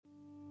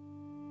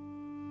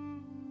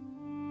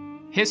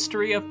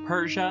History of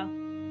Persia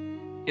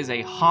is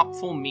a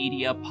Hopful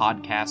Media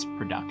podcast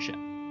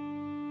production.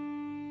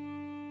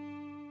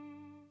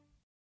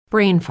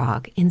 Brain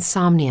fog,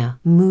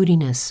 insomnia,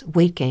 moodiness,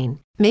 weight gain.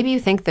 Maybe you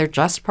think they're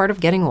just part of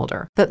getting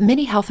older, but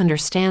MIDI Health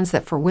understands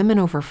that for women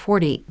over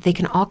 40, they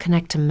can all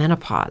connect to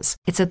menopause.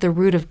 It's at the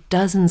root of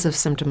dozens of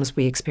symptoms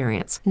we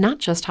experience, not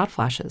just hot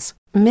flashes.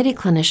 MIDI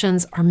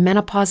clinicians are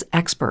menopause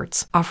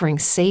experts, offering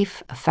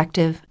safe,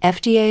 effective,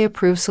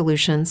 FDA-approved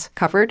solutions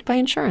covered by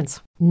insurance.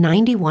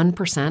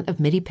 91% of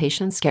MIDI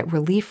patients get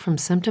relief from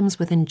symptoms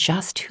within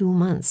just 2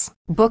 months.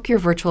 Book your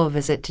virtual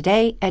visit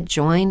today at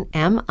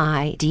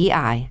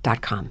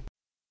joinmidi.com.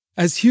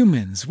 As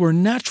humans, we're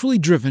naturally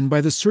driven by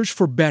the search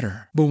for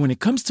better. But when it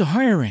comes to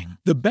hiring,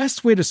 the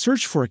best way to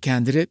search for a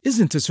candidate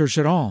isn't to search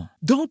at all.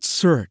 Don't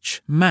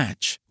search,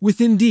 match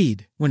with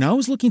Indeed. When I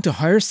was looking to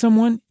hire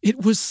someone,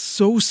 it was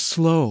so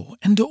slow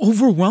and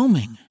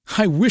overwhelming.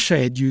 I wish I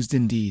had used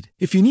Indeed.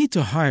 If you need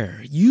to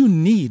hire, you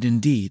need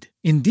Indeed.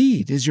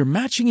 Indeed is your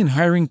matching and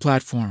hiring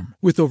platform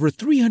with over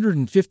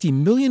 350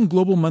 million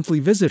global monthly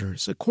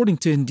visitors, according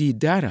to Indeed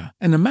data,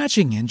 and a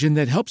matching engine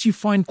that helps you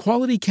find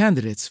quality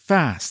candidates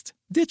fast.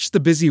 Ditch the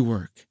busy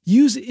work.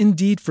 Use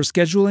Indeed for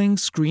scheduling,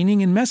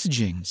 screening, and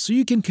messaging so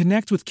you can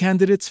connect with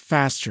candidates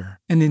faster.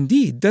 And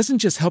Indeed doesn't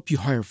just help you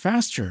hire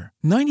faster.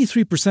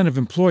 93% of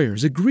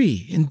employers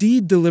agree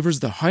Indeed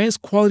delivers the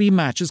highest quality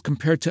matches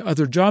compared to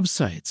other job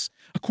sites,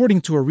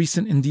 according to a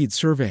recent Indeed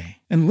survey.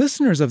 And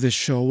listeners of this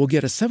show will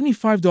get a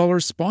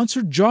 $75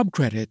 sponsored job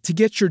credit to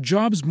get your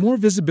jobs more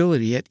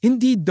visibility at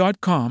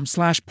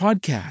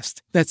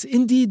Indeed.com/podcast. That's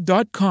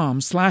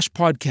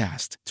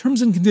Indeed.com/podcast.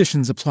 Terms and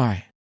conditions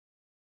apply.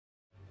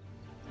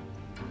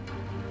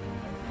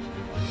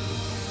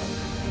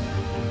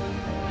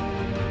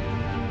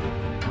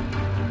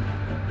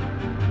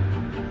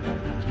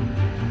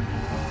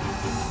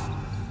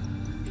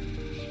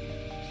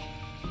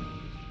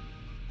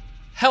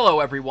 Hello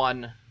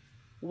everyone,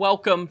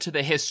 welcome to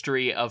the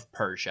History of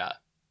Persia.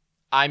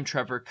 I'm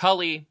Trevor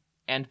Cully,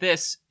 and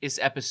this is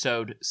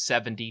episode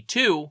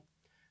 72,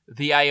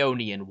 The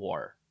Ionian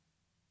War.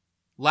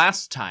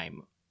 Last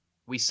time,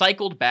 we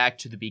cycled back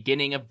to the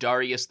beginning of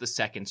Darius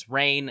II's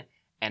reign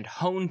and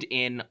honed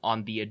in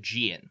on the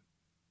Aegean.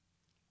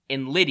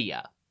 In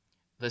Lydia,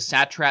 the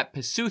satrap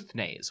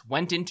Pissuthnes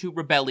went into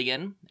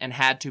rebellion and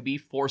had to be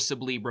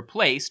forcibly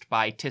replaced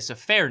by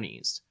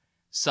Tissaphernes,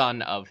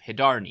 son of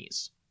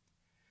Hydarnes.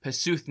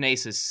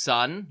 Pissuthnes'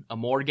 son,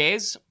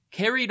 Amorges,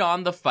 carried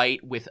on the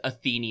fight with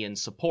Athenian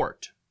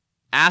support.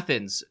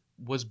 Athens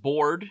was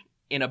bored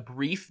in a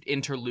brief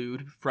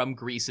interlude from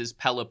Greece's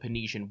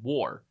Peloponnesian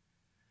War,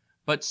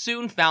 but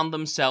soon found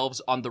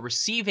themselves on the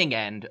receiving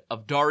end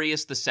of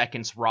Darius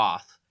II's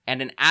wrath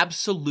and an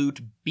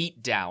absolute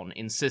beatdown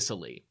in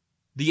Sicily.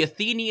 The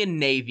Athenian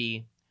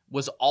navy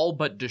was all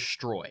but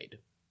destroyed,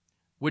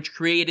 which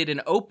created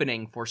an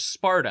opening for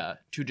Sparta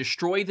to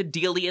destroy the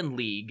Delian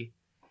League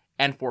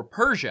and for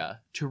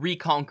Persia to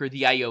reconquer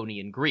the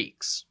Ionian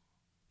Greeks.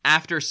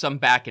 After some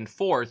back and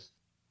forth,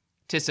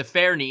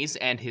 Tissaphernes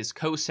and his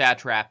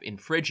co-satrap in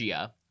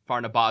Phrygia,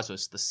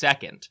 Pharnabazus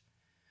II,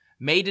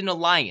 made an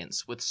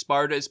alliance with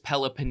Sparta's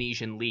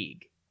Peloponnesian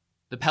League.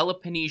 The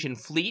Peloponnesian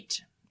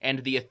fleet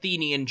and the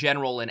Athenian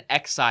general in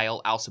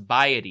exile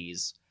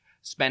Alcibiades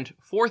spent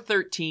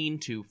 413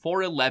 to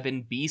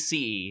 411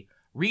 BCE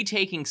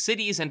retaking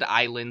cities and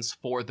islands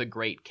for the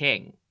Great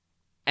King.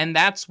 And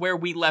that's where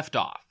we left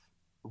off,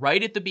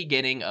 right at the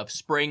beginning of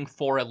spring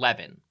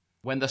 411,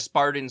 when the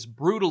Spartans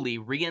brutally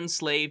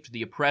re-enslaved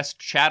the oppressed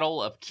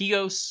chattel of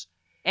Chios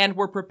and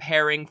were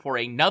preparing for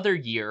another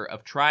year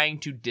of trying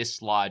to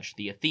dislodge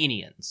the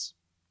Athenians.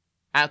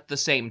 At the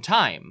same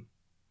time,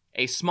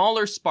 a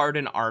smaller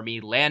Spartan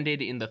army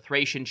landed in the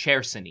Thracian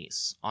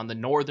Chersonese on the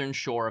northern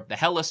shore of the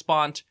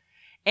Hellespont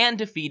and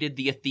defeated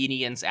the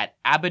Athenians at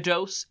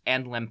Abydos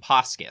and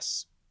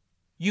Lemposcus.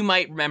 You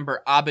might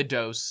remember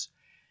Abydos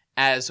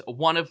as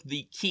one of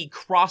the key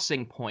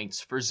crossing points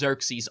for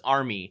Xerxes'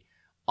 army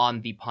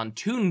on the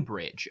pontoon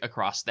bridge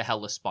across the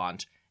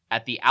Hellespont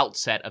at the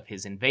outset of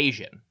his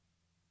invasion.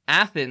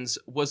 Athens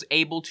was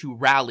able to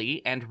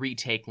rally and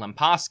retake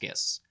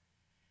Lemposcus,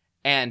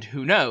 and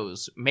who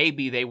knows,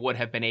 maybe they would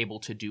have been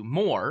able to do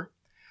more,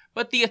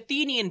 but the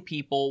Athenian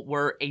people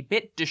were a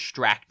bit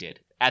distracted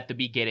at the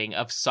beginning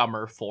of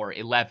summer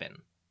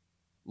 411.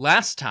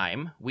 Last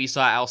time, we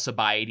saw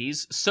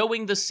Alcibiades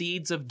sowing the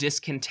seeds of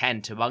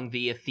discontent among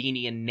the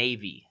Athenian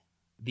navy.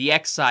 The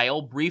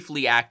exile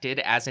briefly acted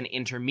as an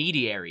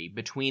intermediary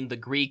between the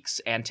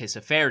Greeks and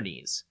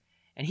Tissaphernes,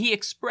 and he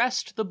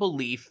expressed the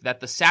belief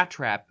that the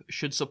satrap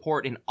should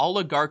support an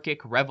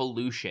oligarchic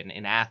revolution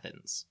in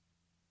Athens.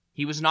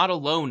 He was not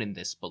alone in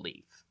this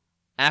belief.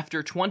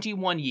 After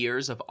 21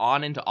 years of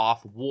on and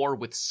off war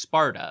with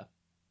Sparta,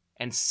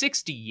 and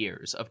 60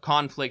 years of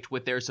conflict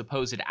with their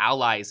supposed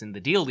allies in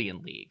the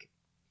Delian League,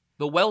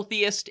 the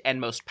wealthiest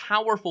and most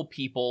powerful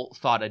people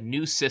thought a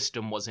new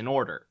system was in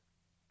order.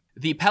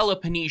 The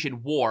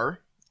Peloponnesian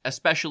War,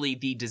 especially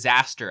the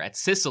disaster at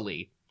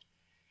Sicily,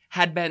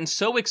 had been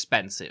so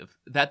expensive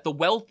that the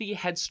wealthy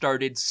had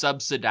started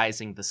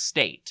subsidizing the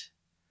state,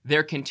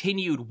 Their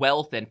continued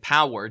wealth and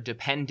power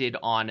depended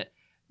on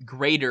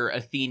greater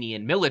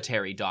Athenian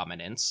military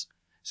dominance,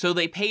 so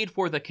they paid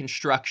for the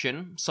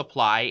construction,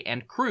 supply,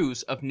 and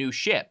crews of new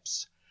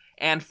ships,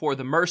 and for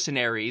the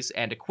mercenaries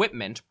and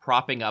equipment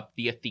propping up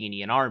the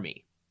Athenian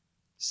army.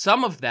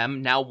 Some of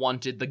them now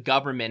wanted the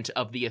government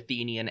of the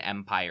Athenian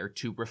Empire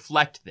to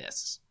reflect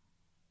this.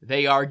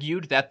 They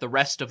argued that the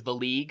rest of the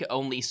League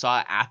only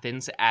saw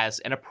Athens as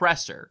an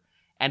oppressor,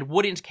 and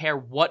wouldn't care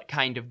what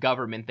kind of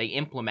government they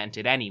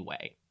implemented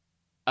anyway.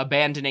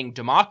 Abandoning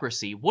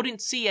democracy wouldn't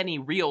see any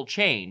real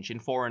change in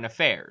foreign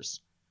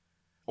affairs.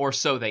 Or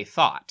so they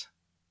thought.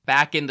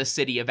 Back in the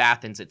city of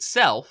Athens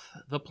itself,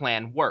 the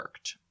plan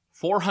worked.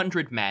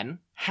 400 men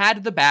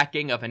had the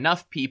backing of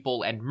enough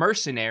people and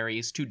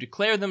mercenaries to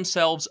declare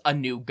themselves a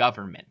new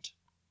government.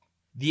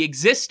 The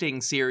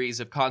existing series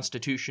of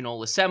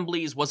constitutional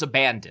assemblies was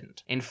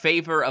abandoned in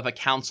favor of a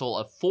council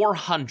of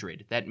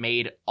 400 that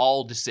made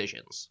all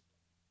decisions.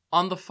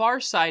 On the far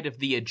side of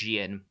the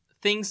Aegean,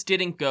 things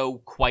didn't go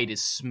quite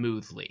as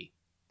smoothly.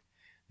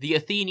 The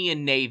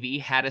Athenian navy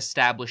had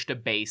established a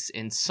base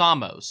in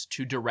Samos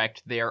to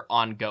direct their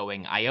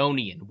ongoing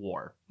Ionian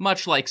War,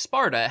 much like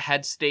Sparta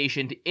had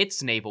stationed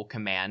its naval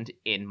command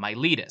in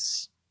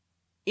Miletus.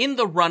 In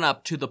the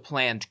run-up to the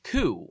planned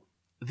coup,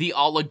 the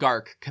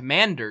oligarch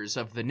commanders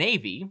of the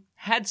navy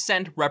had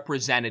sent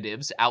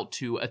representatives out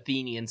to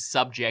Athenian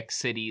subject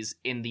cities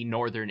in the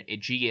northern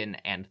Aegean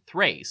and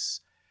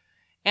Thrace,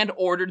 and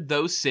ordered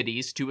those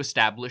cities to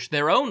establish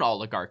their own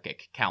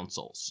oligarchic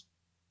councils.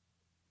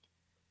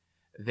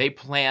 They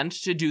planned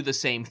to do the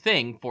same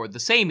thing for the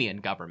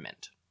Samian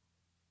government.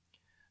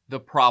 The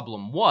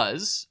problem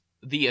was,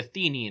 the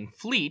Athenian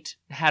fleet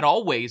had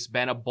always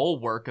been a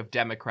bulwark of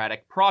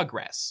democratic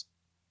progress,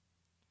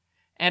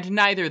 and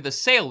neither the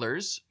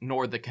sailors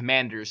nor the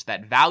commanders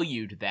that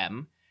valued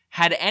them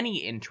had any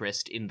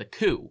interest in the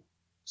coup.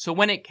 So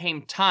when it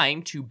came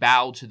time to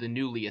bow to the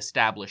newly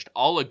established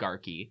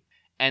oligarchy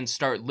and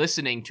start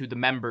listening to the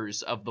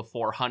members of the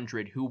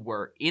 400 who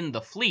were in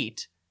the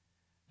fleet,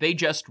 they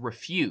just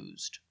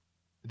refused.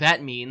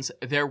 That means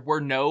there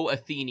were no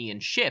Athenian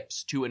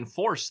ships to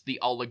enforce the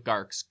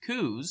oligarchs'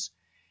 coups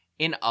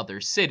in other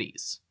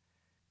cities.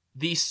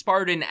 The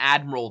Spartan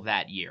admiral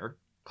that year,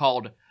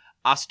 called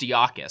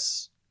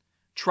Astyochus,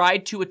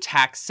 tried to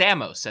attack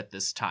Samos at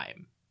this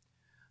time,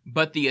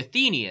 but the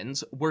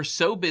Athenians were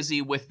so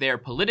busy with their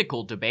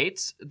political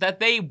debates that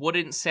they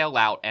wouldn't sail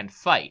out and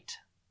fight.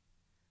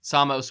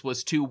 Samos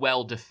was too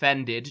well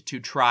defended to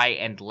try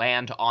and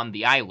land on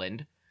the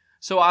island,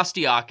 so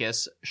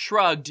Astyochus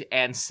shrugged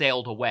and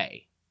sailed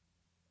away.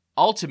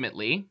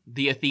 Ultimately,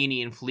 the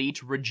Athenian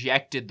fleet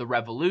rejected the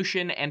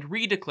revolution and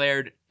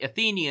redeclared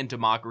Athenian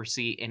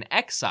democracy in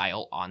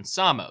exile on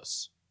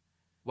Samos.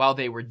 While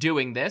they were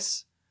doing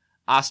this,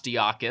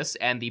 Astyochus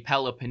and the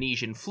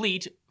Peloponnesian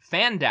fleet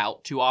fanned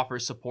out to offer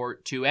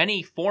support to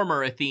any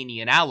former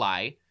Athenian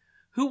ally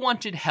who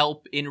wanted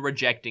help in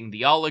rejecting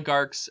the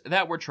oligarchs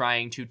that were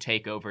trying to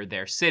take over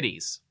their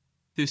cities.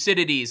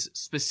 Thucydides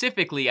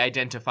specifically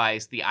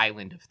identifies the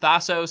island of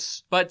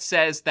Thasos, but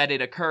says that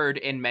it occurred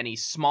in many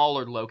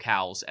smaller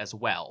locales as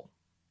well.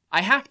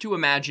 I have to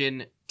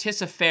imagine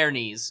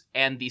Tissaphernes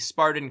and the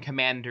Spartan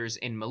commanders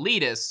in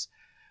Miletus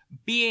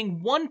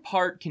being one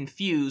part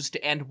confused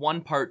and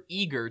one part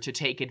eager to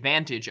take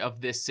advantage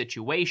of this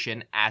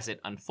situation as it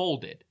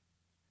unfolded.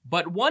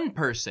 But one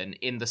person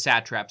in the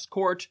satrap's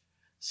court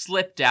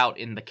slipped out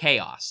in the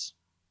chaos.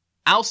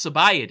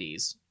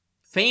 Alcibiades,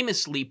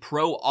 famously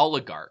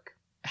pro-oligarch,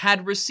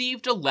 had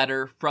received a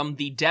letter from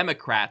the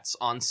Democrats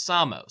on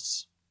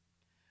Samos.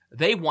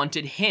 They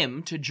wanted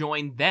him to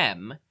join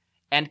them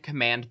and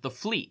command the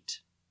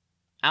fleet.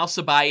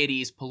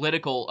 Alcibiades'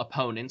 political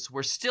opponents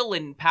were still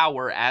in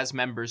power as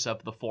members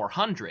of the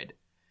 400,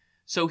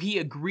 so he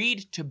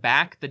agreed to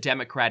back the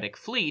Democratic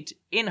fleet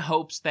in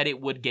hopes that it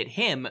would get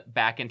him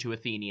back into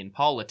Athenian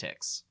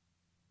politics.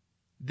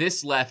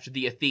 This left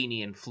the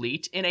Athenian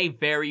fleet in a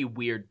very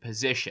weird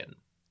position.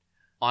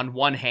 On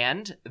one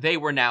hand, they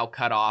were now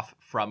cut off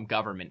from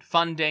government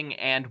funding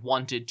and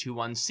wanted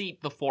to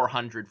unseat the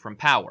 400 from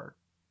power.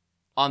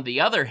 On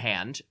the other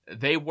hand,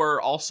 they were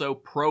also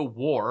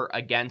pro-war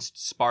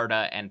against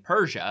Sparta and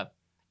Persia,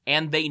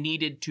 and they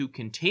needed to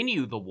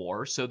continue the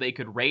war so they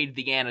could raid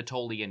the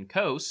Anatolian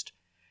coast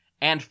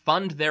and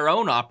fund their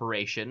own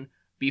operation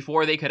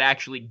before they could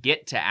actually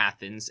get to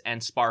Athens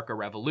and spark a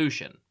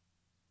revolution.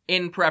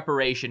 In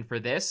preparation for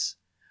this,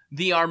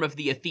 the arm of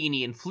the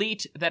Athenian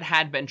fleet that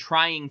had been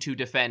trying to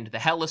defend the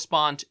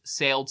Hellespont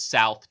sailed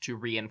south to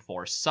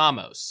reinforce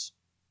Samos.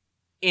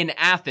 In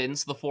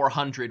Athens, the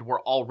 400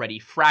 were already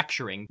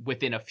fracturing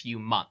within a few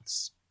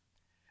months.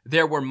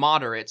 There were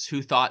moderates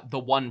who thought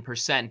the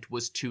 1%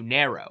 was too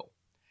narrow,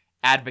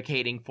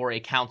 advocating for a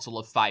council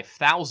of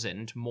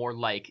 5,000, more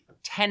like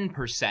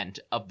 10%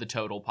 of the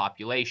total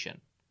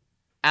population.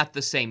 At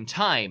the same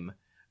time,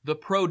 the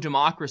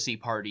pro-democracy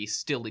party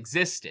still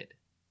existed.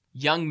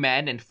 Young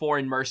men and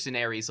foreign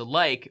mercenaries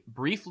alike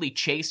briefly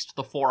chased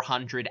the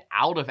 400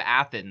 out of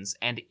Athens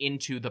and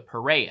into the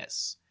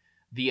Piraeus,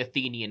 the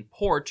Athenian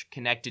port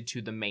connected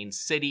to the main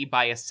city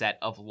by a set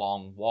of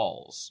long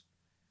walls.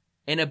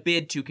 In a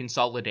bid to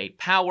consolidate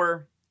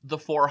power, the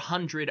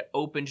 400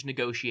 opened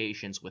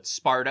negotiations with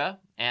Sparta,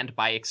 and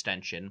by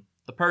extension,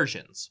 the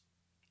Persians.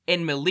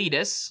 In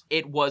Miletus,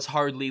 it was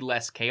hardly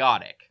less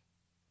chaotic.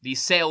 The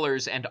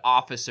sailors and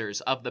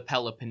officers of the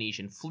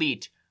Peloponnesian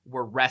fleet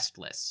were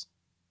restless.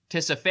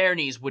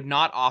 Tissaphernes would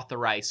not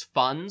authorize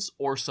funds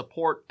or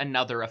support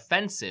another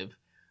offensive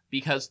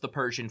because the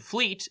Persian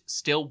fleet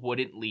still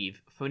wouldn't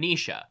leave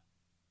Phoenicia.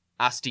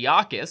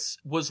 Astyochus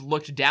was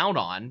looked down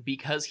on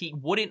because he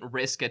wouldn't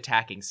risk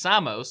attacking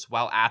Samos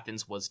while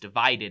Athens was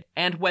divided,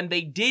 and when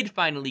they did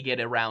finally get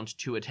around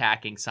to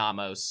attacking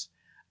Samos,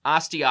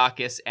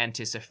 Astyochus and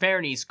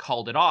Tissaphernes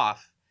called it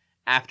off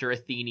after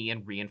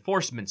Athenian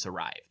reinforcements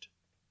arrived.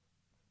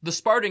 The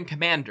Spartan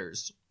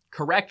commanders,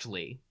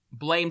 correctly,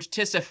 blamed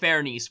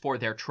Tissaphernes for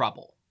their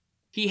trouble.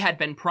 He had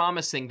been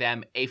promising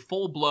them a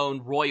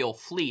full-blown royal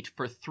fleet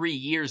for 3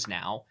 years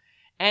now,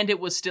 and it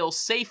was still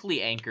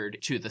safely anchored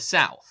to the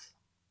south.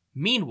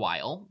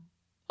 Meanwhile,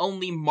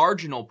 only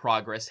marginal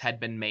progress had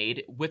been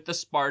made with the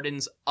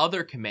Spartans'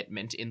 other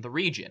commitment in the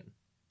region.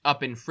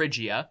 Up in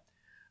Phrygia,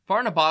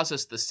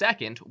 Pharnabazus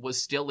II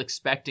was still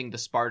expecting the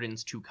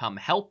Spartans to come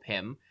help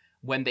him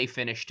when they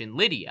finished in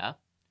Lydia,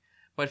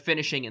 but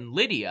finishing in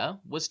Lydia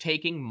was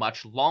taking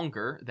much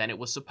longer than it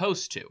was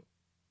supposed to.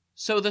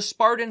 So the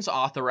Spartans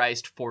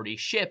authorized 40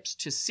 ships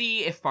to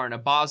see if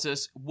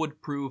Pharnabazus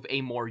would prove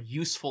a more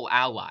useful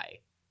ally,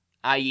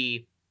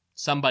 i.e.,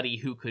 somebody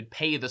who could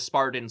pay the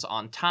Spartans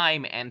on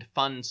time and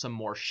fund some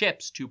more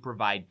ships to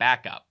provide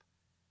backup.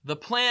 The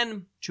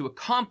plan to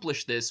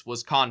accomplish this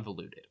was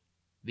convoluted.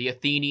 The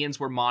Athenians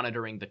were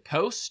monitoring the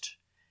coast,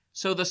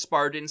 so the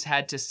Spartans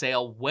had to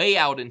sail way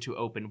out into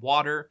open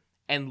water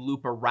and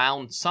loop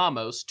around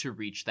Samos to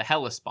reach the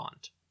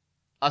Hellespont.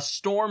 A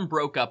storm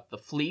broke up the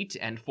fleet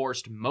and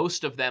forced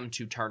most of them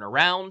to turn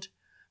around,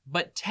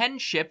 but 10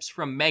 ships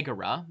from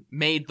Megara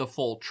made the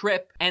full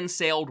trip and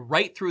sailed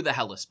right through the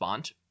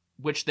Hellespont,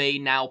 which they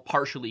now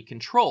partially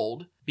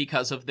controlled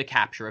because of the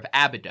capture of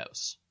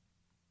Abydos.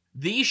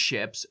 These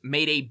ships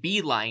made a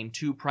beeline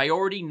to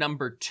priority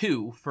number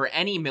 2 for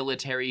any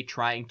military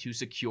trying to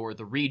secure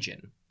the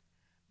region,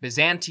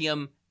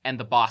 Byzantium and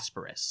the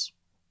Bosporus.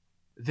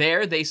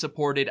 There they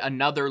supported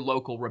another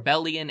local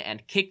rebellion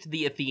and kicked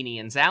the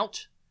Athenians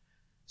out,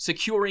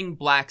 securing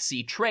Black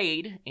Sea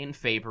trade in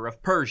favor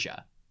of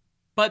Persia.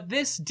 But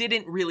this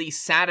didn't really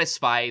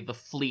satisfy the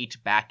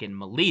fleet back in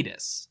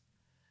Miletus.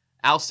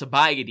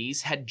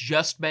 Alcibiades had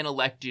just been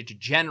elected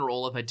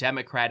general of a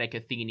democratic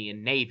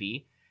Athenian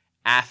navy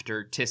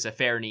after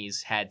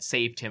Tissaphernes had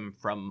saved him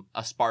from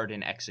a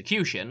Spartan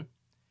execution,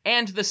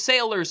 and the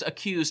sailors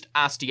accused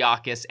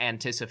Astyochus and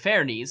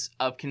Tissaphernes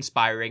of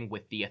conspiring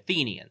with the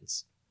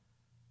Athenians.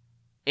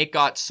 It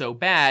got so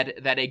bad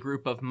that a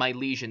group of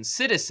Milesian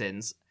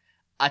citizens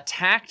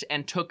attacked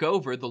and took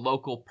over the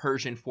local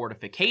Persian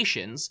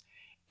fortifications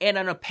in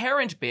an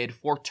apparent bid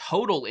for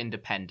total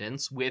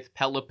independence with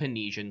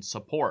Peloponnesian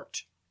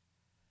support.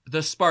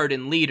 The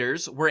Spartan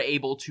leaders were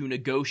able to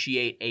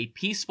negotiate a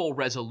peaceful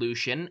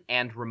resolution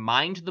and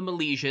remind the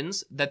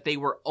Milesians that they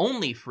were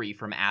only free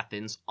from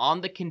Athens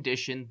on the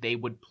condition they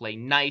would play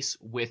nice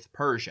with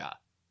Persia.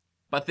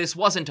 But this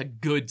wasn't a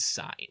good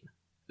sign.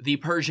 The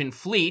Persian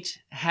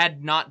fleet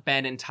had not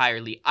been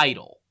entirely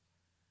idle.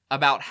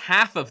 About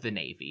half of the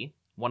navy,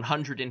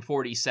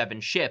 147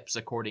 ships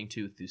according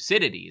to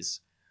Thucydides,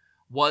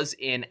 was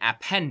in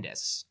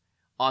Apendis,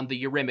 on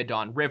the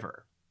Eurymedon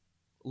River.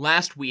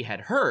 Last we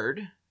had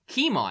heard,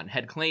 Cimon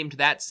had claimed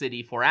that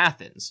city for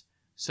Athens,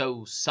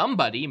 so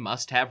somebody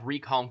must have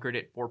reconquered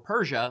it for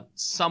Persia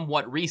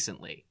somewhat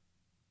recently.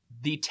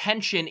 The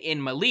tension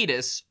in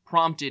Miletus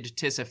prompted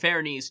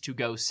Tissaphernes to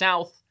go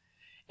south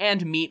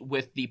and meet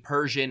with the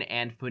Persian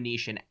and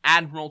Phoenician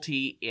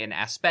admiralty in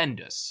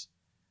Aspendus.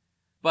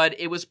 But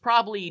it was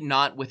probably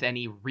not with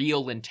any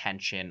real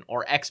intention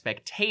or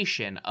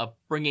expectation of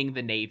bringing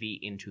the navy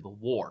into the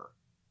war.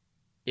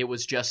 It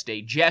was just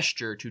a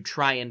gesture to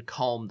try and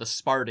calm the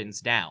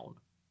Spartans down.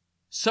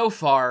 So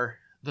far,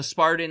 the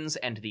Spartans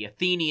and the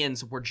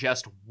Athenians were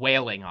just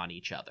wailing on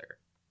each other.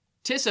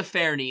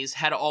 Tissaphernes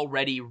had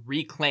already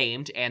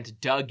reclaimed and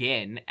dug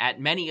in at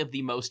many of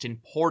the most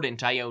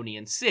important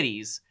Ionian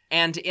cities,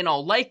 and in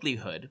all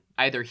likelihood,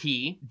 either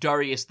he,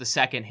 Darius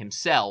II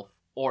himself,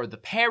 or the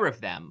pair of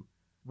them,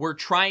 were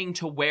trying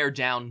to wear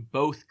down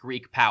both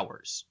Greek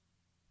powers.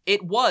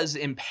 It was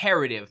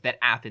imperative that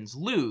Athens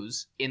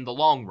lose in the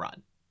long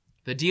run.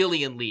 The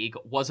Delian League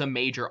was a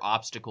major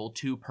obstacle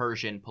to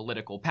Persian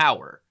political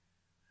power,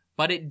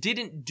 but it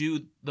didn't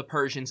do the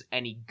Persians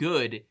any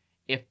good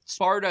if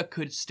Sparta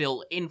could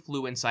still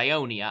influence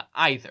Ionia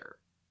either.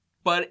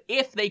 But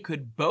if they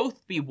could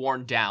both be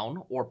worn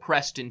down or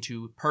pressed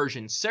into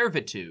Persian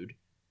servitude,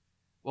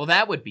 well,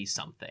 that would be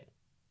something.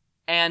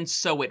 And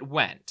so it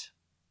went.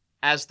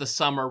 As the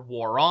summer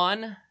wore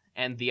on,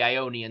 and the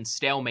Ionian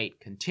stalemate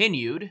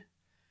continued,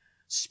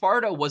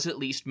 Sparta was at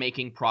least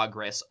making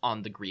progress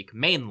on the Greek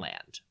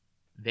mainland.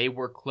 They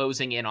were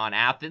closing in on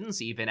Athens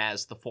even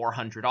as the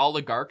 400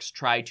 oligarchs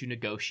tried to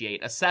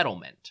negotiate a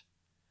settlement.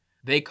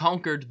 They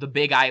conquered the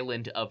big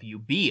island of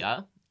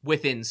Euboea,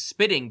 within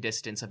spitting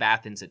distance of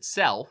Athens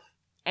itself,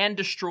 and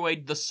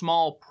destroyed the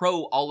small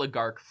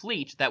pro-oligarch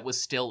fleet that was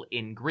still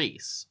in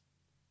Greece.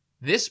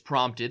 This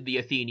prompted the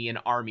Athenian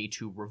army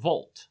to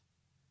revolt.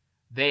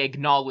 They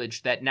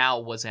acknowledged that now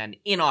was an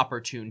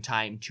inopportune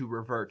time to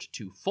revert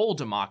to full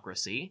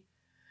democracy,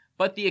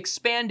 but the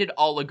expanded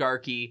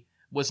oligarchy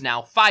was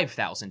now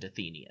 5,000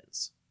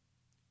 Athenians.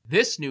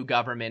 This new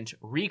government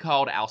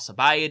recalled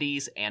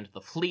Alcibiades and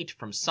the fleet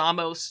from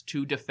Samos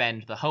to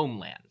defend the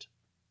homeland.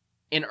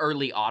 In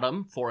early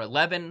autumn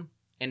 411,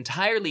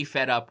 entirely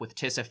fed up with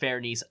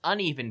Tissaphernes'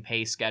 uneven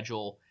pay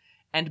schedule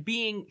and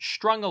being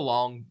strung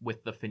along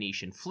with the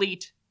Phoenician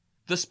fleet,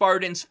 the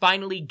Spartans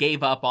finally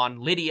gave up on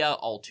Lydia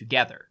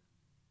altogether.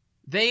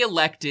 They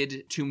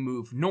elected to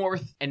move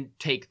north and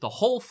take the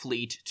whole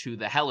fleet to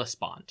the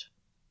Hellespont.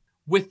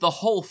 With the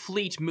whole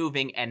fleet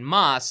moving en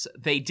masse,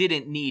 they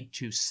didn't need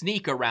to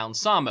sneak around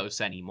Samos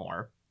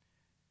anymore,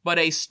 but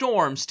a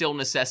storm still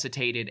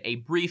necessitated a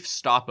brief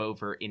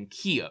stopover in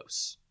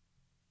Chios.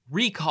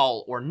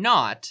 Recall or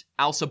not,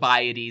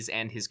 Alcibiades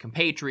and his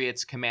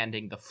compatriots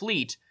commanding the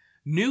fleet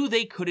knew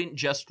they couldn't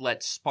just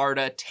let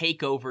Sparta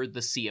take over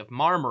the Sea of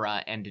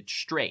Marmara and its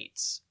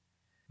straits.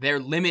 Their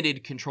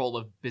limited control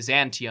of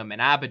Byzantium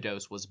and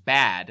Abydos was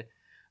bad,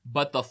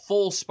 but the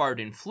full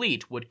Spartan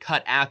fleet would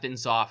cut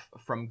Athens off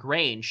from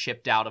grain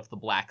shipped out of the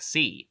Black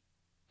Sea.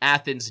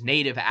 Athens'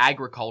 native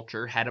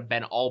agriculture had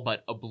been all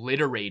but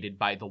obliterated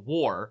by the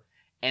war,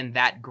 and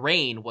that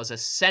grain was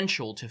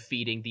essential to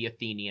feeding the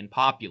Athenian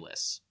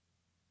populace.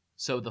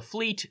 So the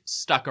fleet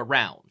stuck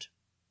around.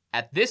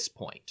 At this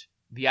point,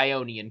 the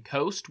Ionian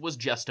coast was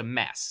just a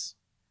mess.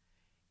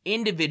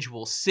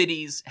 Individual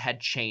cities had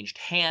changed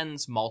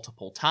hands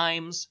multiple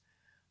times.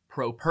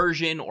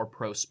 Pro-Persian or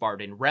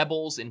pro-Spartan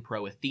rebels in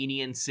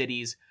pro-Athenian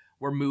cities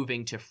were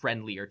moving to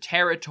friendlier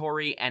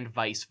territory and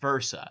vice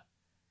versa.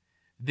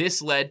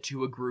 This led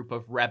to a group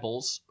of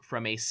rebels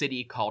from a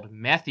city called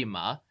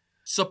Methima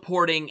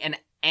supporting an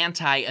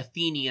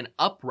anti-Athenian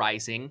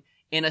uprising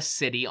in a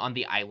city on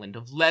the island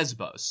of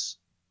Lesbos.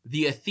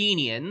 The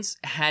Athenians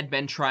had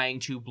been trying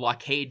to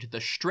blockade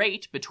the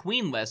strait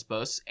between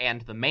Lesbos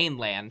and the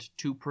mainland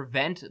to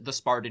prevent the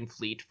Spartan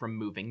fleet from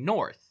moving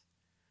north.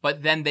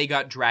 But then they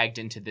got dragged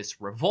into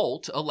this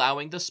revolt,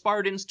 allowing the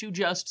Spartans to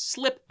just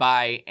slip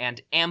by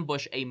and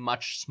ambush a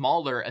much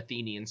smaller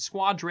Athenian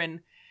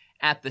squadron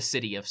at the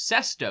city of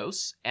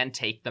Sestos and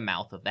take the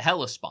mouth of the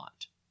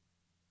Hellespont.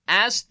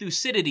 As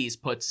Thucydides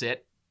puts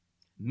it,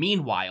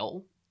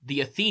 meanwhile,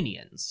 the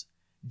Athenians,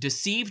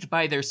 deceived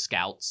by their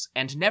scouts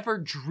and never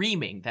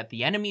dreaming that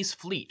the enemy's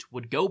fleet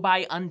would go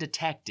by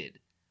undetected,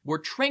 were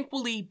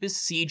tranquilly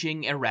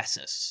besieging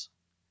Eresus.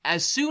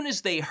 As soon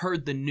as they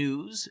heard the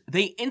news,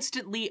 they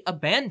instantly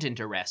abandoned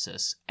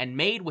Eresus and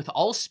made with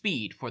all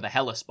speed for the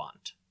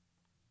Hellespont.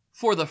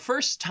 For the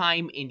first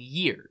time in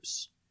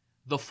years,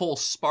 the full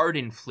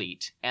Spartan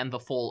fleet and the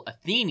full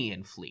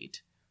Athenian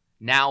fleet,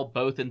 now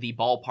both in the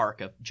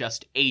ballpark of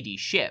just 80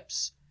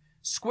 ships,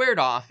 squared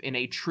off in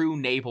a true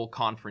naval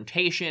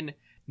confrontation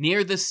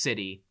near the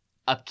city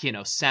of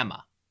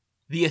Cynossema.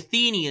 The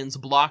Athenians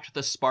blocked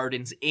the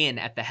Spartans in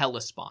at the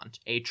Hellespont,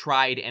 a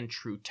tried and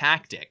true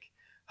tactic,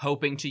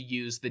 hoping to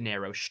use the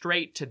narrow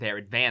strait to their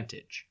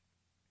advantage.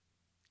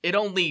 It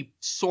only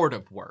sort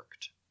of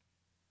worked.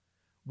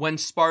 When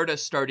Sparta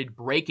started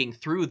breaking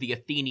through the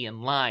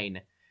Athenian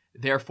line,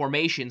 their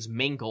formations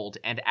mingled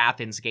and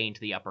Athens gained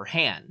the upper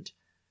hand.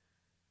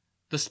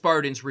 The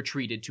Spartans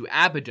retreated to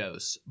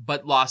Abydos,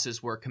 but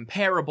losses were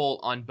comparable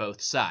on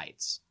both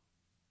sides.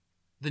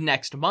 The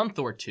next month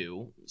or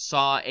two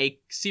saw a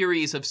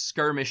series of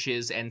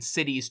skirmishes and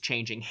cities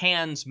changing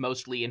hands,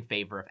 mostly in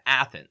favor of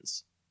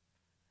Athens.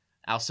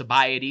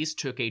 Alcibiades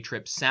took a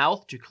trip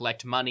south to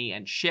collect money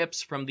and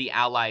ships from the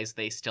allies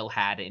they still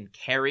had in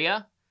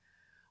Caria,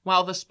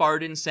 while the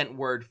Spartans sent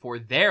word for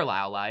their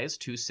allies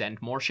to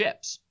send more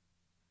ships.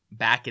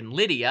 Back in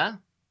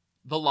Lydia,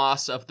 the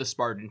loss of the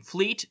Spartan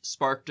fleet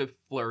sparked a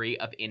flurry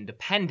of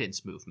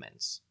independence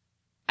movements.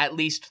 At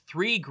least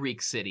 3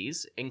 Greek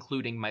cities,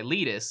 including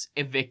Miletus,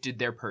 evicted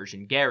their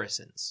Persian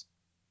garrisons.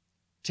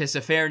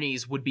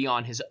 Tissaphernes would be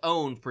on his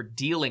own for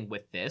dealing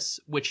with this,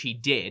 which he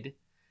did,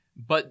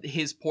 but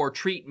his poor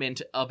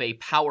treatment of a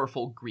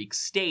powerful Greek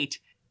state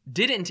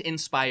didn't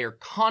inspire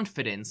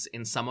confidence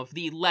in some of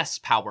the less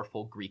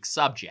powerful Greek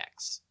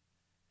subjects.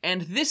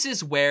 And this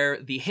is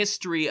where the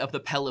history of the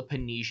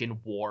Peloponnesian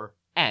War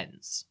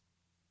ends.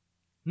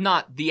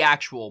 Not the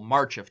actual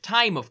march of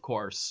time, of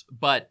course,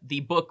 but the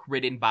book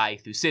written by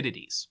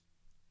Thucydides.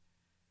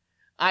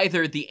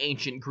 Either the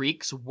ancient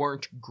Greeks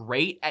weren't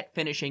great at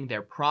finishing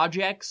their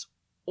projects,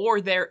 or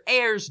their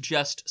heirs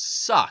just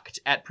sucked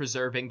at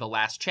preserving the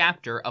last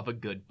chapter of a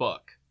good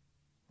book.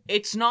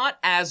 It's not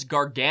as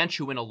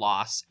gargantuan a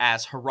loss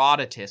as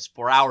Herodotus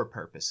for our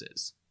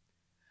purposes.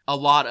 A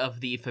lot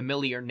of the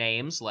familiar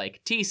names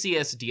like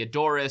Ctesias,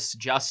 Diodorus,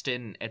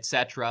 Justin,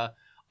 etc.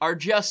 are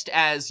just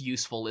as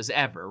useful as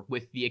ever,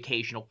 with the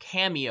occasional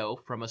cameo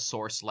from a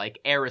source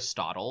like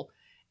Aristotle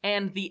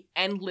and the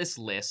endless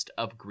list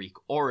of Greek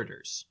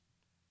orators.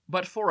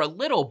 But for a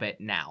little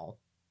bit now,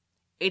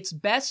 it's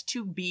best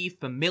to be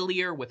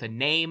familiar with a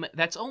name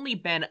that's only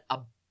been a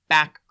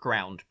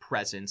background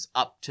presence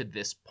up to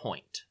this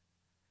point.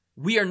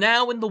 We are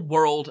now in the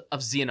world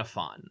of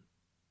Xenophon.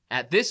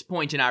 At this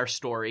point in our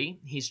story,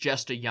 he's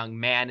just a young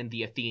man in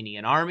the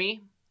Athenian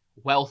army,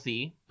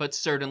 wealthy, but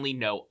certainly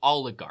no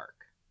oligarch.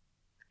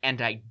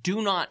 And I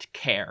do not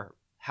care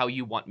how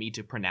you want me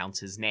to pronounce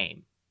his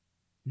name.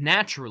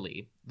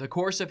 Naturally, the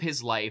course of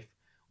his life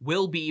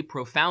will be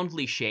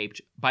profoundly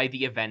shaped by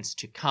the events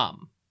to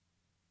come.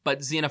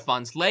 But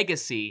Xenophon's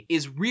legacy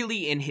is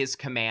really in his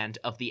command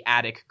of the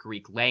Attic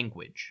Greek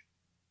language.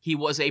 He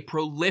was a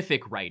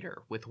prolific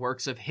writer with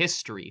works of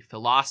history,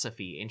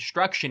 philosophy,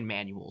 instruction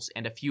manuals,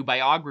 and a few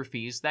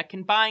biographies that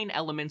combine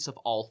elements of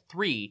all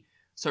three,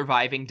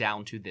 surviving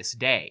down to this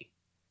day.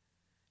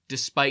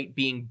 Despite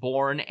being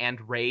born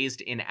and raised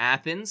in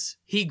Athens,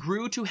 he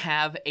grew to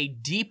have a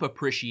deep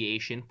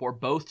appreciation for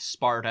both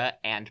Sparta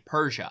and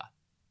Persia.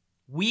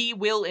 We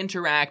will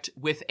interact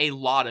with a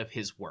lot of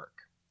his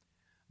work.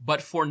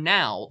 But for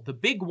now, the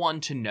big one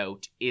to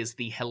note is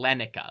the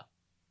Hellenica,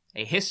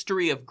 a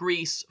history of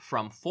Greece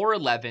from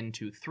 411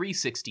 to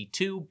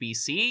 362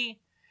 BCE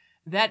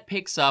that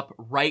picks up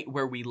right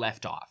where we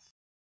left off.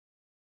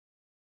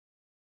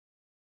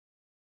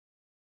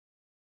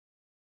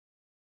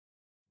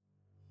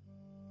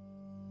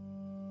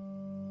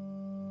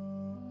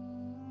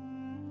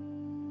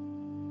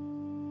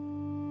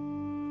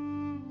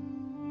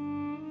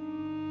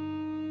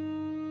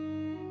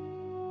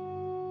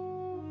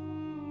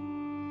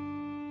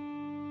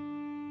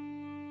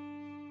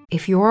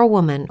 If you're a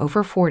woman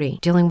over 40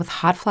 dealing with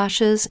hot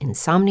flashes,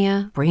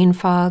 insomnia, brain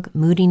fog,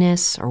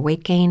 moodiness, or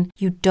weight gain,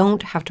 you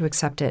don't have to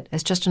accept it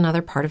as just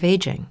another part of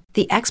aging.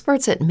 The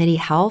experts at MIDI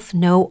Health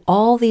know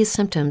all these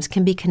symptoms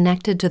can be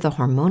connected to the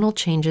hormonal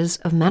changes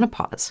of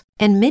menopause.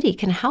 And MIDI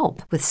can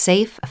help with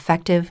safe,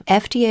 effective,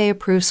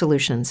 FDA-approved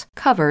solutions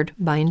covered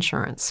by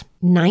insurance.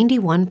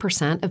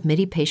 91% of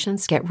MIDI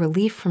patients get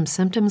relief from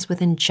symptoms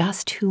within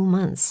just 2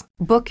 months.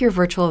 Book your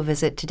virtual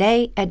visit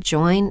today at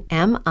joinmidi.com.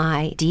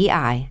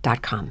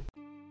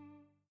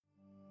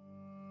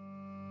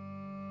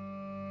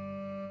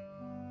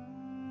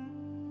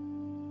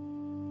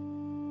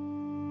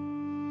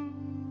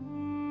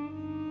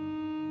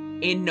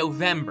 In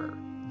November,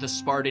 the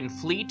Spartan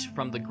fleet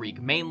from the Greek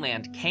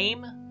mainland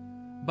came,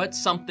 but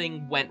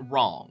something went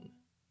wrong.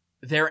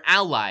 Their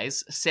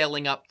allies,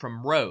 sailing up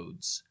from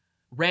Rhodes,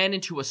 ran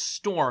into a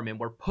storm and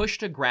were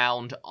pushed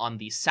aground on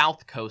the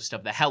south coast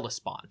of the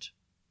Hellespont.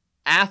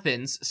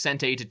 Athens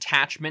sent a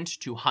detachment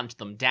to hunt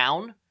them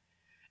down,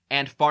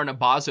 and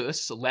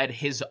Pharnabazus led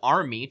his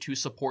army to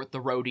support the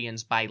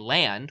Rhodians by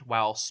land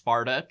while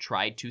Sparta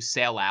tried to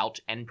sail out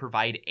and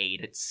provide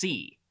aid at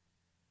sea.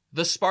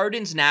 The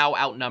Spartans now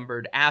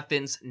outnumbered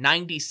Athens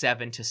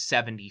 97 to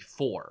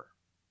 74.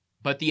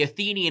 But the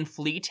Athenian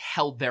fleet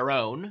held their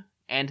own,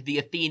 and the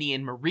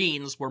Athenian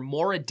marines were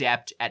more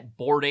adept at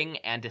boarding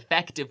and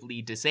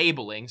effectively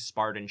disabling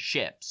Spartan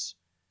ships.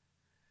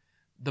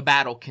 The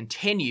battle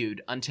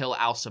continued until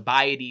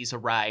Alcibiades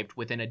arrived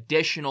with an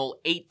additional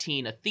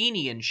 18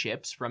 Athenian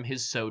ships from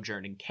his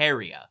sojourn in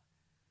Caria.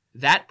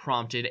 That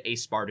prompted a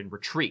Spartan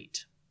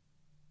retreat.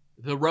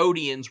 The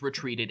Rhodians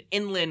retreated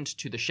inland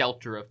to the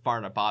shelter of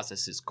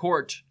Pharnabazus'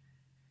 court,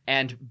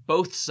 and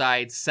both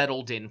sides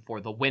settled in for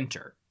the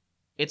winter.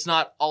 It's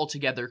not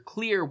altogether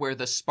clear where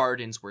the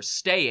Spartans were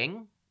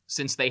staying,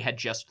 since they had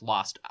just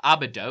lost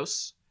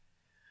Abydos,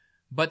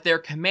 but their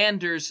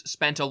commanders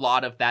spent a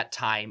lot of that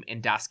time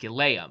in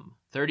Daskylaeum,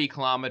 30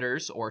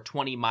 kilometers or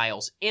 20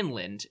 miles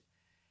inland,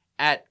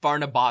 at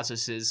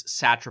Pharnabazus'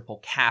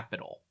 satrapal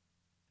capital.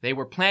 They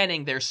were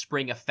planning their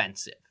spring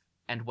offensive,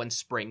 and when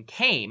spring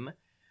came,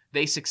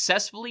 they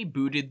successfully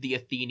booted the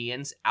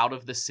Athenians out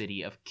of the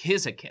city of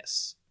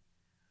Cyzicus.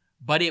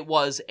 But it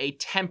was a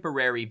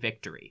temporary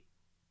victory.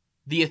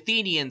 The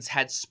Athenians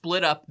had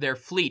split up their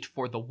fleet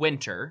for the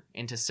winter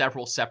into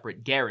several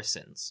separate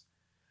garrisons.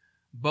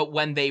 But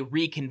when they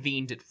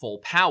reconvened at full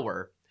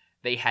power,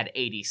 they had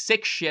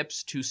 86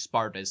 ships to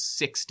Sparta's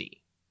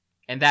 60,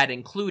 and that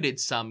included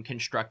some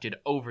constructed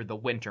over the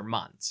winter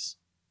months.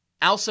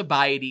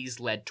 Alcibiades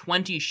led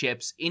 20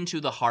 ships into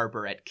the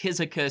harbor at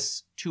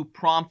Cyzicus to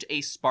prompt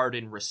a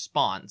Spartan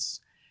response,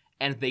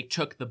 and they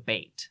took the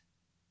bait.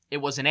 It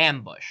was an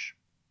ambush.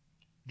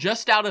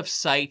 Just out of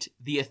sight,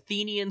 the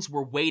Athenians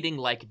were waiting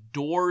like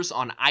doors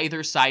on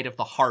either side of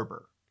the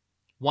harbor.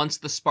 Once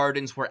the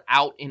Spartans were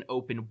out in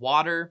open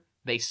water,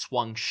 they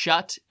swung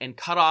shut and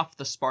cut off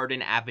the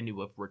Spartan avenue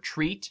of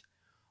retreat,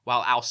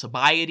 while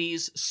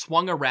Alcibiades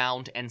swung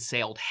around and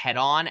sailed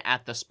head-on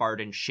at the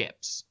Spartan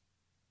ships.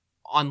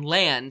 On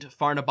land,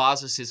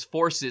 Pharnabazus'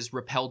 forces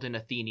repelled an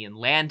Athenian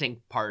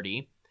landing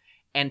party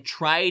and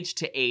tried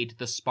to aid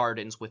the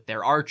Spartans with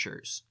their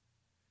archers.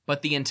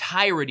 But the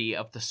entirety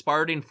of the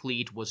Spartan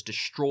fleet was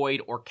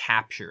destroyed or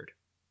captured.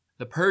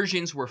 The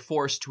Persians were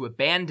forced to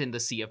abandon the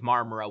Sea of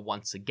Marmara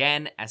once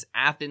again as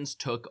Athens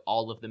took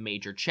all of the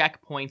major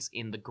checkpoints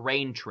in the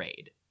grain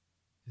trade.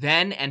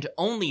 Then, and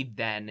only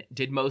then,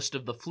 did most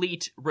of the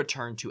fleet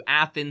return to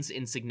Athens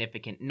in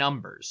significant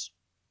numbers,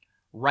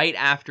 right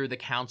after the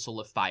Council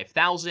of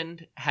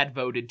 5,000 had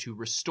voted to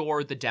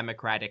restore the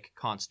democratic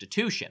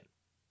constitution.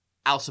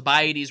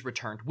 Alcibiades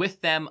returned with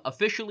them,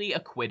 officially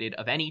acquitted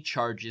of any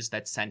charges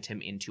that sent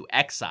him into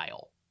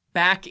exile.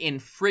 Back in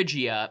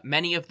Phrygia,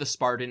 many of the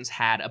Spartans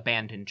had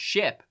abandoned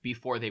ship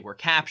before they were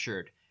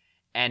captured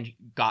and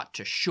got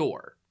to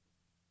shore.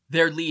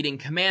 Their leading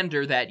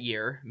commander that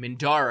year,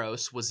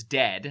 Mindaros, was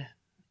dead,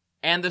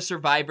 and the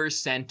survivors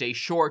sent a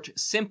short,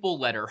 simple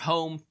letter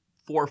home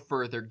for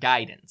further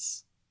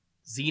guidance.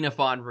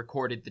 Xenophon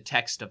recorded the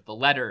text of the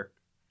letter: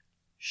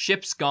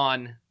 "Ships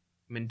gone,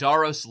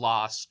 Mindaros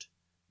lost,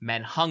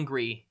 men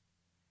hungry,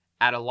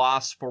 at a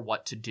loss for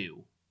what to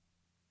do."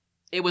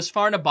 It was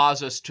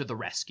Pharnabazus to the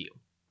rescue.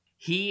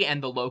 He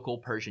and the local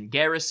Persian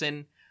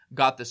garrison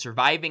got the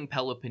surviving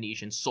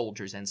Peloponnesian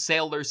soldiers and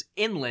sailors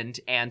inland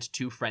and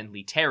to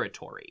friendly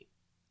territory.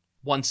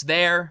 Once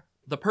there,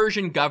 the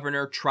Persian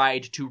governor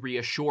tried to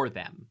reassure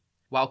them,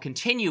 while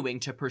continuing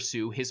to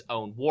pursue his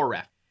own war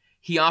effort.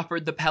 He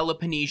offered the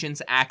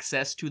Peloponnesians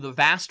access to the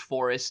vast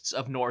forests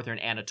of northern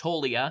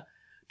Anatolia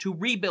to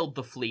rebuild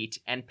the fleet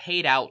and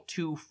paid out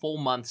 2 full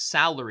months'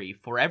 salary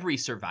for every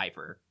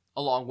survivor,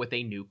 along with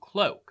a new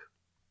cloak.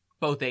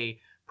 Both a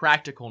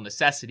practical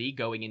necessity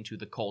going into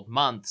the cold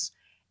months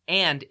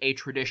and a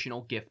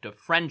traditional gift of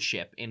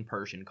friendship in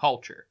Persian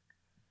culture.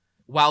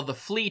 While the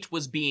fleet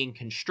was being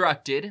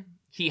constructed,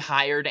 he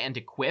hired and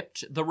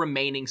equipped the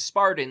remaining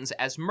Spartans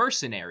as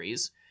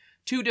mercenaries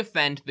to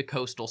defend the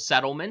coastal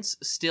settlements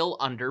still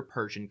under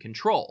Persian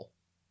control.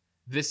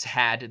 This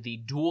had the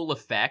dual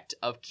effect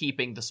of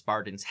keeping the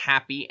Spartans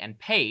happy and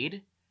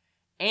paid,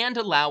 and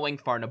allowing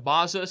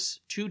Pharnabazus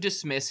to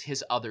dismiss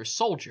his other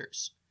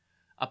soldiers,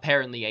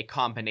 apparently a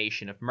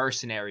combination of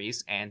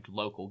mercenaries and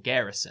local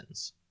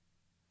garrisons.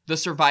 The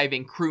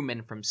surviving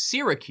crewmen from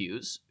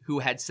Syracuse, who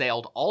had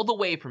sailed all the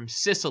way from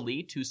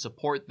Sicily to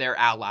support their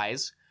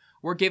allies,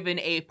 were given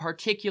a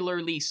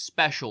particularly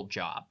special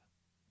job.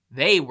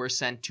 They were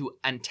sent to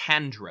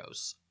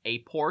Antandros, a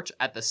port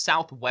at the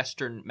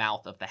southwestern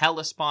mouth of the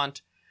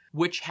Hellespont,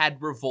 which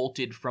had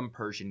revolted from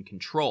Persian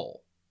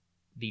control.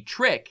 The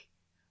trick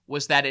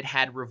was that it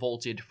had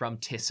revolted from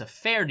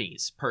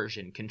Tissaphernes'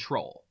 Persian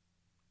control.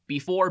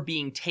 Before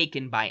being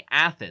taken by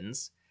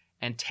Athens,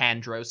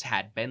 Antandros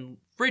had been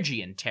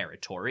Phrygian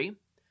territory,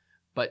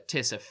 but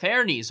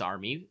Tissaphernes'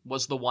 army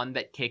was the one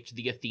that kicked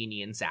the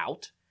Athenians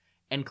out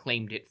and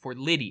claimed it for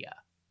Lydia.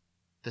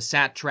 The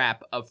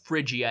satrap of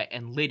Phrygia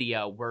and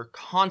Lydia were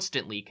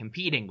constantly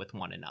competing with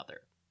one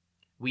another.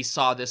 We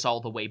saw this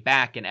all the way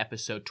back in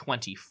episode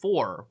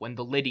 24, when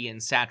the Lydian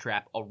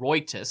satrap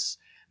Oroetus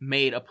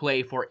made a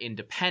play for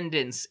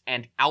independence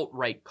and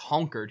outright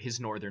conquered his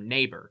northern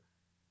neighbor.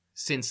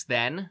 Since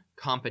then,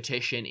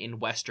 competition in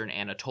western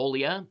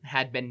Anatolia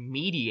had been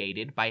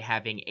mediated by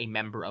having a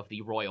member of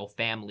the royal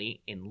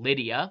family in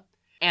Lydia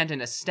and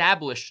an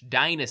established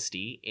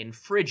dynasty in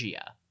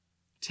Phrygia.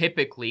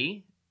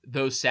 Typically,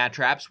 those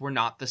satraps were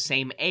not the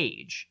same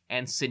age,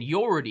 and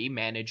seniority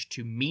managed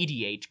to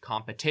mediate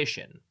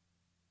competition.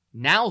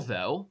 Now,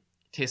 though,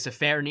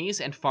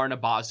 Tissaphernes and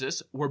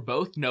Pharnabazus were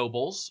both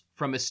nobles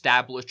from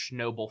established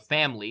noble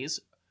families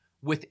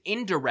with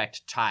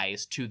indirect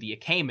ties to the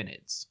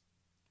Achaemenids.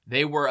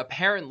 They were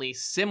apparently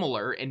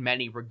similar in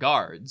many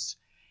regards,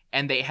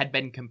 and they had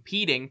been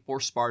competing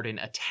for Spartan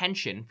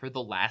attention for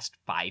the last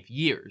 5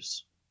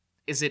 years.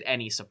 Is it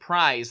any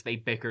surprise they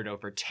bickered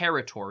over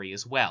territory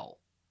as well?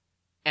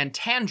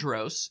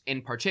 Antandros,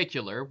 in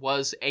particular,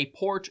 was a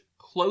port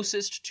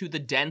closest to the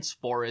dense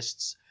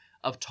forests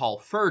of tall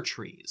fir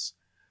trees,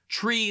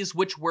 trees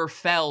which were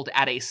felled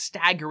at a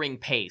staggering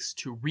pace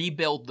to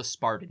rebuild the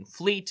Spartan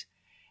fleet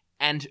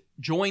and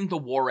join the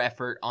war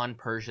effort on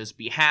Persia's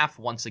behalf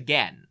once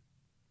again.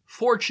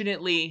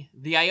 Fortunately,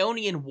 the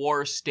Ionian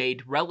War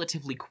stayed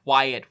relatively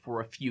quiet for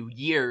a few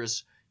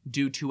years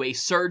due to a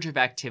surge of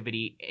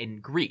activity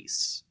in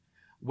Greece,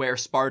 where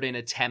Spartan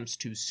attempts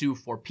to sue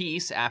for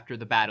peace after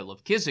the Battle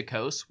of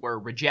Cyzicus were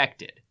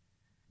rejected.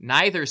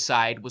 Neither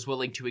side was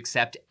willing to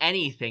accept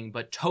anything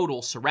but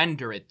total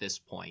surrender at this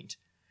point,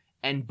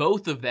 and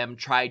both of them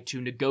tried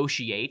to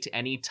negotiate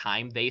any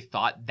time they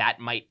thought that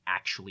might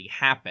actually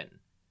happen.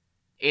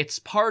 It's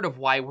part of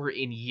why we're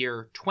in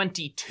year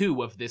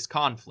 22 of this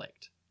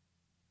conflict.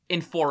 In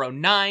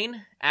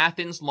 409,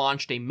 Athens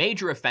launched a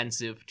major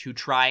offensive to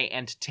try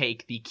and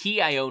take the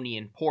key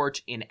Ionian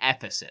port in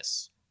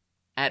Ephesus.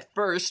 At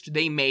first,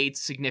 they made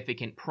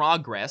significant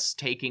progress,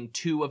 taking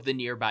 2 of the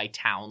nearby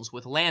towns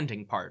with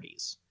landing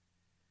parties.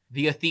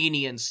 The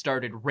Athenians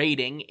started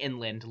raiding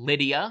inland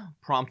Lydia,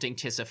 prompting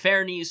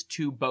Tissaphernes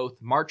to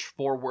both march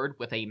forward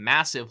with a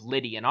massive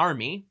Lydian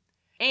army,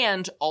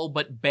 and all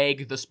but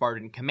beg the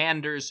Spartan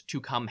commanders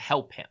to come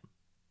help him.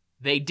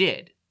 They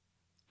did,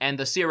 and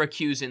the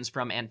Syracusans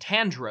from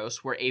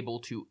Antandros were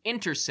able to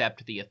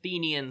intercept the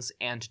Athenians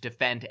and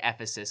defend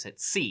Ephesus at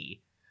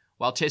sea,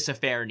 while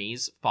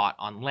Tissaphernes fought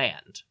on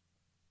land.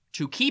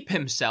 To keep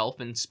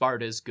himself in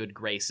Sparta's good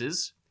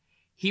graces,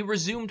 he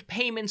resumed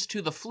payments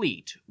to the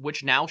fleet,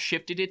 which now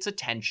shifted its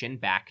attention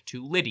back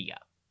to Lydia.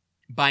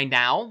 By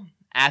now,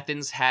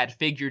 Athens had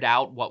figured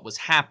out what was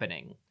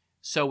happening,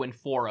 so in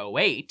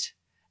 408,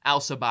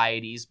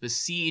 Alcibiades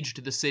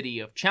besieged the city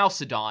of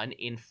Chalcedon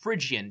in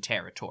Phrygian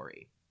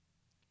territory.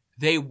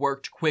 They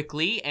worked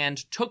quickly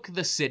and took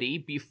the city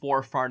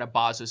before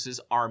Pharnabazus'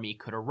 army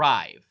could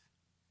arrive.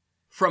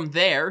 From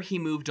there, he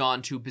moved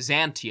on to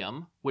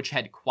Byzantium, which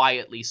had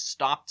quietly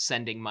stopped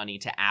sending money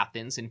to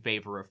Athens in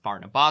favor of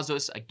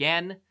Pharnabazus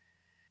again,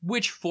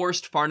 which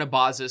forced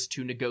Pharnabazus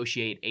to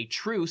negotiate a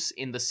truce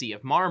in the Sea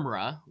of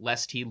Marmara,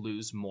 lest he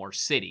lose more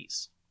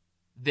cities.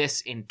 This,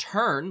 in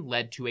turn,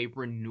 led to a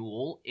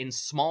renewal in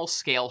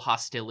small-scale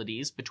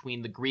hostilities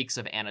between the Greeks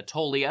of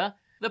Anatolia,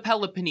 the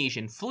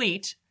Peloponnesian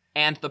fleet,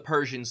 and the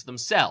Persians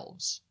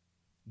themselves.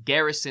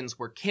 Garrisons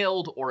were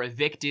killed or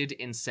evicted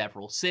in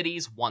several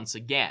cities once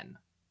again.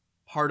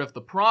 Part of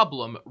the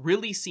problem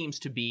really seems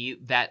to be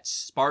that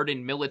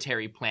Spartan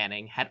military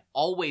planning had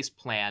always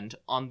planned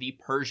on the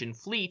Persian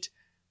fleet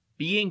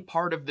being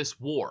part of this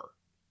war.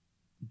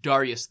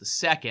 Darius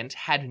II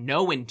had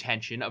no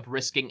intention of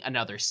risking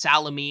another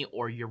Salome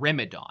or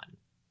Eurymedon,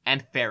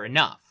 and fair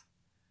enough.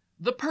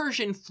 The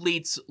Persian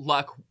fleet's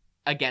luck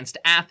against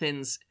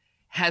Athens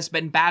has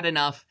been bad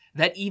enough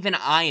that even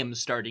I am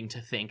starting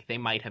to think they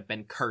might have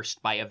been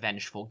cursed by a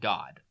vengeful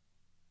god.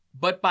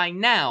 But by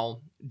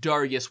now,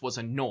 Darius was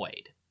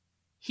annoyed.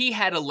 He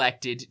had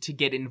elected to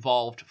get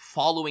involved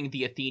following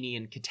the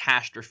Athenian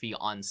catastrophe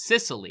on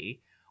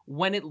Sicily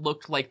when it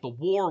looked like the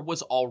war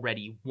was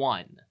already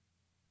won.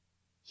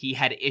 He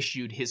had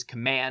issued his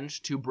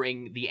command to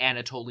bring the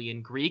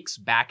Anatolian Greeks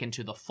back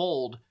into the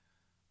fold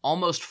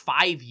almost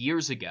 5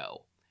 years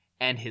ago,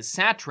 and his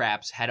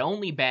satraps had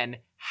only been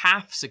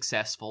half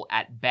successful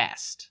at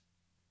best.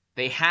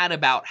 They had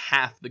about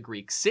half the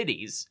Greek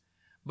cities,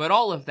 but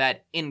all of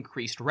that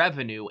increased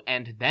revenue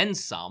and then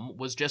some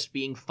was just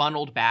being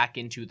funneled back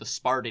into the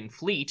Spartan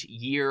fleet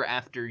year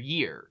after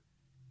year.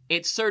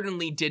 It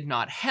certainly did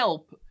not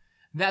help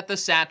that the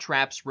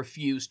satraps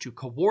refused to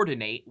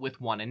coordinate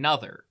with one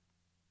another.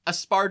 A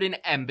Spartan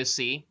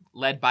embassy,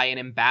 led by an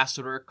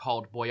ambassador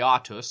called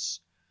Boiatus,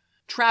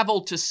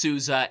 traveled to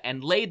Susa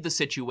and laid the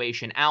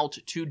situation out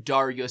to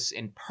Darius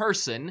in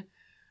person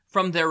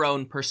from their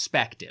own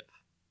perspective.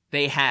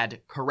 They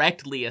had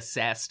correctly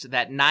assessed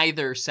that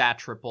neither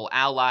satrapal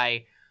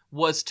ally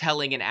was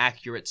telling an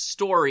accurate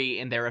story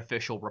in their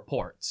official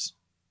reports.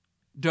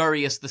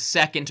 Darius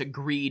II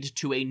agreed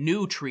to a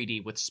new treaty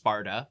with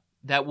Sparta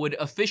that would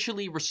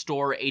officially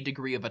restore a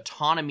degree of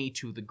autonomy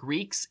to the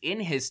Greeks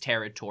in his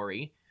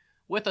territory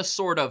with a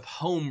sort of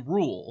home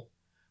rule,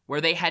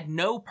 where they had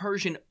no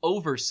Persian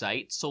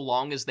oversight so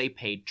long as they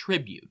paid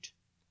tribute.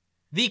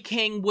 The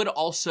king would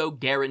also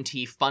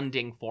guarantee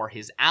funding for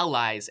his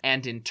allies,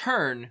 and in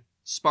turn,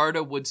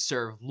 Sparta would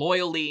serve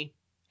loyally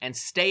and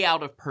stay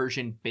out of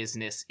Persian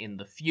business in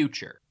the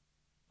future.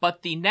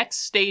 But the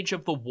next stage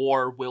of the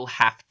war will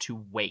have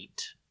to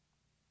wait.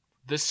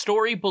 The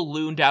story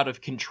ballooned out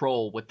of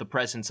control with the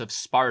presence of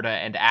Sparta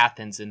and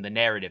Athens in the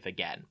narrative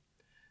again,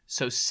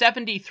 so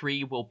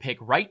 73 will pick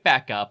right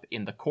back up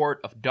in the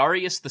court of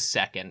Darius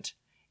II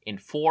in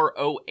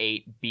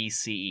 408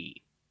 BCE.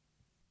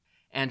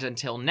 And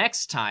until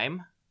next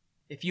time,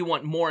 if you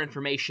want more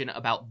information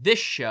about this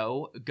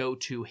show, go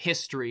to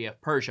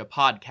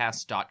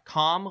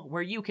historyofpersiapodcast.com,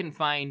 where you can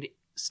find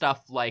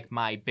stuff like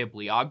my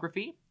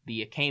bibliography,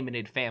 the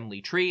Achaemenid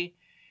family tree,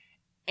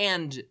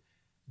 and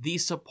the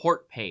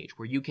support page,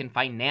 where you can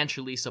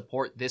financially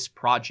support this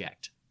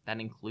project. That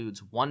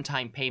includes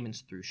one-time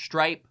payments through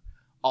Stripe,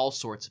 all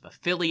sorts of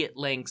affiliate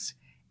links,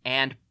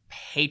 and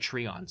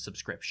Patreon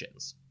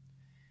subscriptions.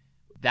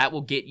 That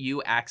will get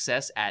you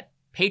access at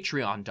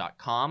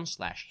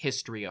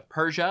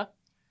patreon.com/historyofpersia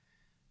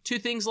to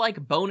things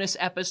like bonus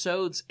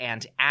episodes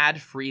and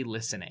ad-free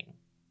listening.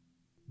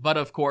 But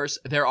of course,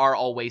 there are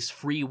always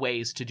free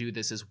ways to do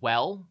this as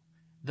well,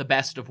 the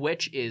best of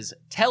which is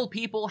tell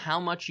people how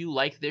much you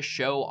like this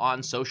show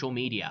on social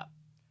media.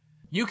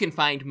 You can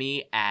find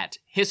me at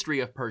History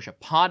of Persia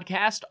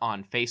Podcast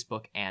on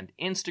Facebook and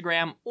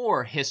Instagram,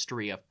 or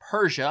History of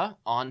Persia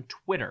on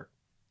Twitter.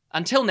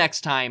 Until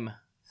next time,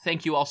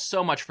 thank you all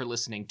so much for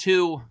listening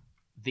to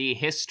The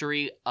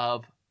History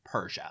of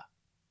Persia.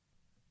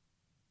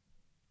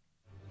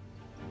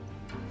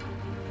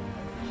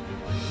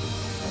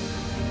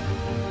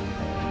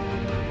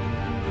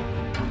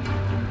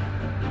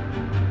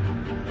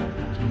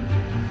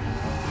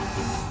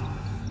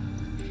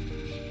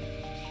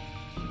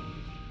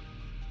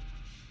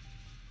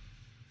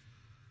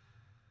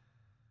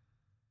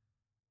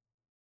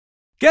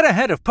 Get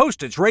ahead of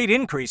postage rate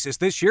increases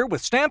this year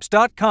with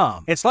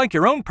Stamps.com. It's like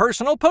your own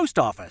personal post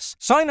office.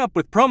 Sign up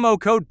with promo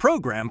code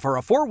PROGRAM for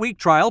a 4-week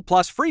trial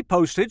plus free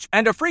postage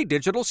and a free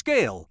digital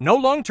scale. No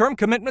long-term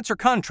commitments or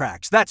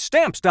contracts. That's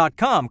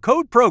Stamps.com,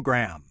 code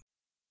PROGRAM.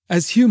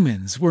 As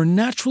humans, we're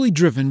naturally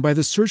driven by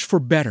the search for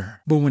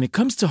better. But when it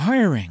comes to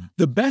hiring,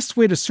 the best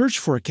way to search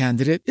for a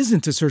candidate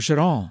isn't to search at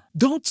all.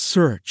 Don't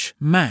search,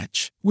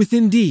 match with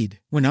Indeed.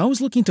 When I was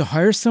looking to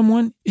hire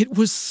someone, it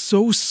was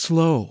so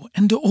slow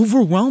and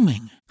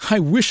overwhelming. I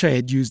wish I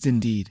had used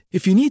Indeed.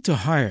 If you need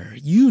to hire,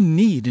 you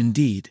need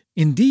Indeed.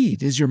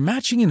 Indeed is your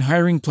matching and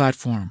hiring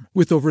platform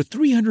with over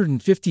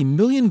 350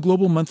 million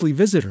global monthly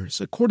visitors,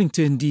 according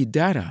to Indeed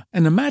data,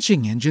 and a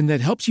matching engine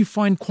that helps you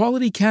find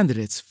quality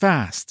candidates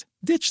fast.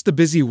 Ditch the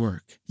busy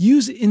work.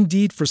 Use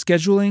Indeed for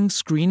scheduling,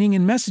 screening,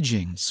 and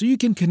messaging so you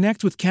can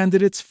connect with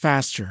candidates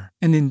faster.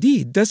 And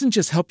Indeed doesn't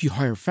just help you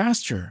hire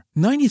faster.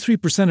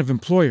 93% of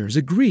employers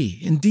agree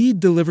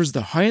Indeed delivers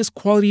the highest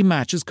quality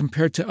matches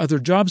compared to other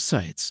job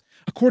sites,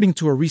 according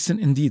to a recent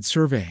Indeed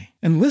survey.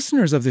 And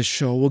listeners of this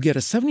show will get a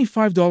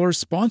 $75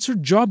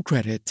 sponsored job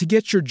credit to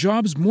get your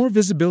jobs more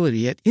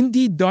visibility at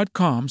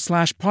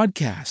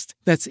Indeed.com/podcast.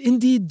 That's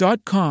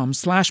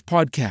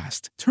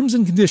Indeed.com/podcast. Terms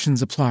and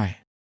conditions apply.